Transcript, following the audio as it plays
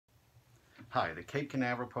Hi, the Cape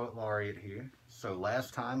Canaveral Poet Laureate here. So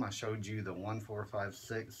last time I showed you the 1, 4, 5,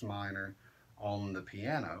 6 minor on the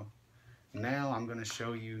piano. Now I'm going to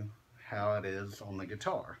show you how it is on the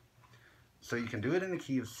guitar. So you can do it in the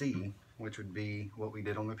key of C, which would be what we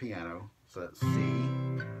did on the piano. So that's C,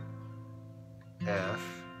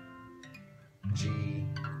 F, G,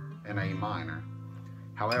 and A minor.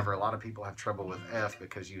 However, a lot of people have trouble with F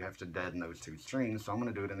because you have to deaden those two strings, so I'm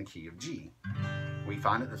going to do it in the key of G. We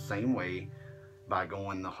find it the same way by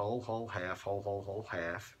going the whole, whole, half, whole, whole, whole,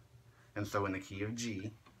 half. And so in the key of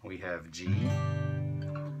G, we have G,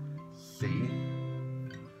 C,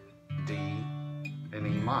 D, and E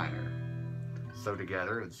minor. So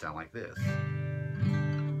together it would sound like this.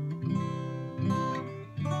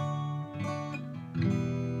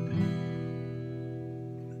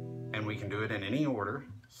 And we can do it in any order.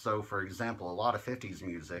 So for example, a lot of 50s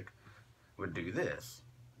music would do this.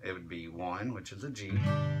 It would be 1, which is a G,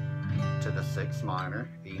 to the 6 minor,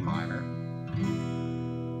 E minor,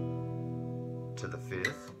 to the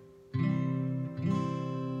 5th,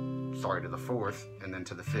 sorry, to the 4th, and then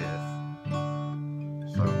to the 5th.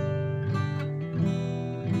 So,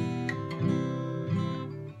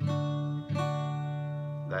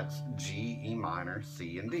 that's G, E minor,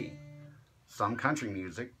 C, and D. Some country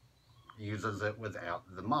music uses it without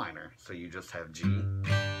the minor, so you just have G,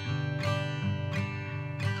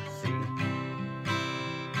 C,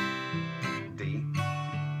 D,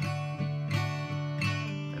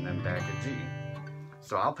 and then back at G.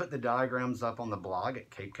 So I'll put the diagrams up on the blog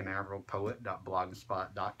at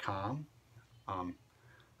capecanaveralpoet.blogspot.com.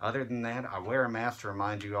 Other than that, I wear a mask to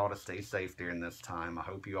remind you all to stay safe during this time. I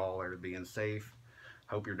hope you all are being safe.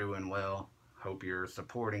 Hope you're doing well. Hope you're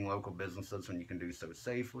supporting local businesses when you can do so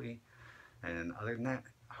safely. And other than that,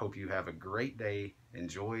 I hope you have a great day.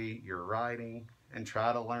 Enjoy your riding and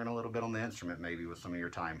try to learn a little bit on the instrument maybe with some of your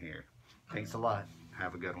time here. Thanks a lot.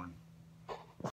 Have a good one.